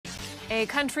A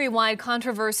countrywide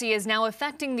controversy is now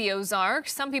affecting the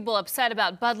Ozarks. Some people upset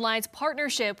about Bud Light's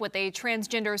partnership with a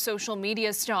transgender social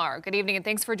media star. Good evening and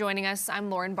thanks for joining us. I'm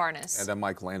Lauren Barnes. And I'm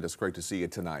Mike Landis. Great to see you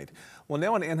tonight. Well,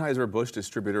 now an Anheuser-Busch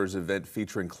distributors event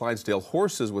featuring Clydesdale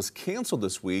horses was canceled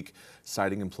this week,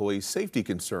 citing employee safety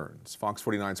concerns. Fox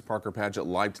 49's Parker Paget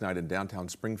live tonight in downtown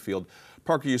Springfield.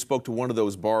 Parker, you spoke to one of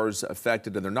those bars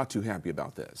affected, and they're not too happy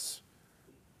about this.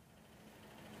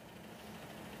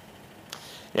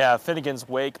 Yeah, Finnegan's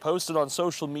Wake posted on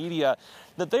social media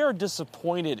that they are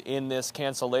disappointed in this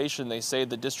cancellation. They say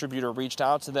the distributor reached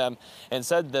out to them and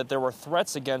said that there were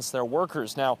threats against their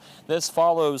workers. Now, this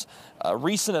follows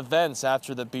recent events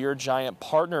after the beer giant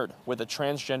partnered with a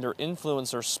transgender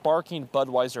influencer, sparking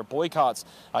Budweiser boycotts.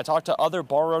 I talked to other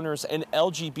bar owners and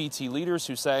LGBT leaders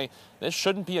who say this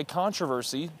shouldn't be a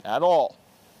controversy at all.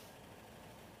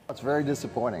 It's very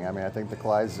disappointing. I mean, I think the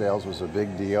Clydesdales was a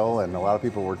big deal, and a lot of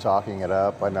people were talking it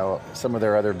up. I know some of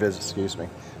their other visits,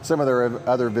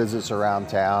 other visits around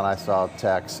town, I saw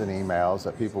texts and emails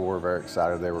that people were very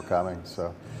excited they were coming.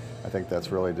 So I think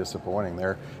that's really disappointing.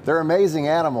 They're amazing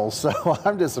animals, so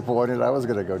I'm disappointed. I was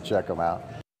going to go check them out.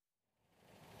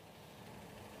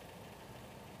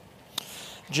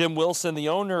 Jim Wilson, the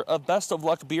owner of Best of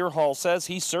Luck Beer Hall, says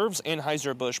he serves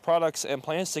Anheuser-Busch products and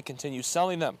plans to continue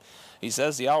selling them. He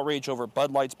says the outrage over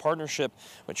Bud Light's partnership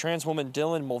with trans woman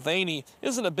Dylan Mulvaney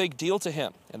isn't a big deal to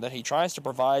him, and that he tries to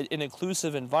provide an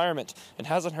inclusive environment and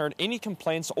hasn't heard any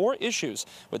complaints or issues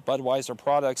with Budweiser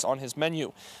products on his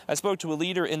menu. I spoke to a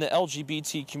leader in the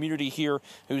LGBT community here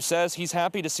who says he's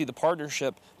happy to see the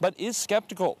partnership, but is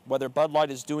skeptical whether Bud Light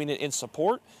is doing it in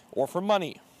support or for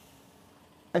money.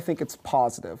 I think it's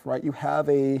positive, right? You have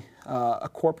a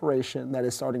corporation that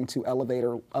is starting to elevate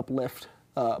or uplift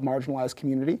a marginalized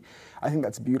community. I think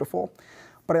that's beautiful.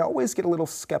 But I always get a little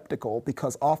skeptical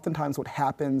because oftentimes what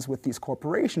happens with these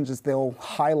corporations is they'll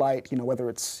highlight, whether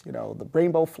it's, the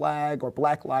rainbow flag or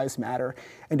Black Lives Matter,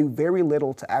 and do very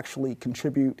little to actually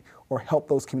contribute or help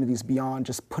those communities beyond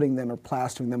just putting them or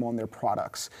plastering them on their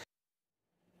products.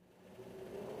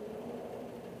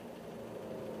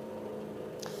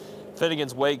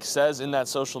 Finnegan's Wake says in that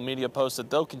social media post that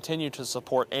they'll continue to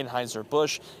support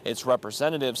Anheuser-Busch, its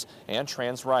representatives, and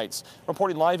trans rights.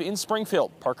 Reporting live in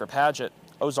Springfield, Parker Paget,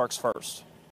 Ozarks First.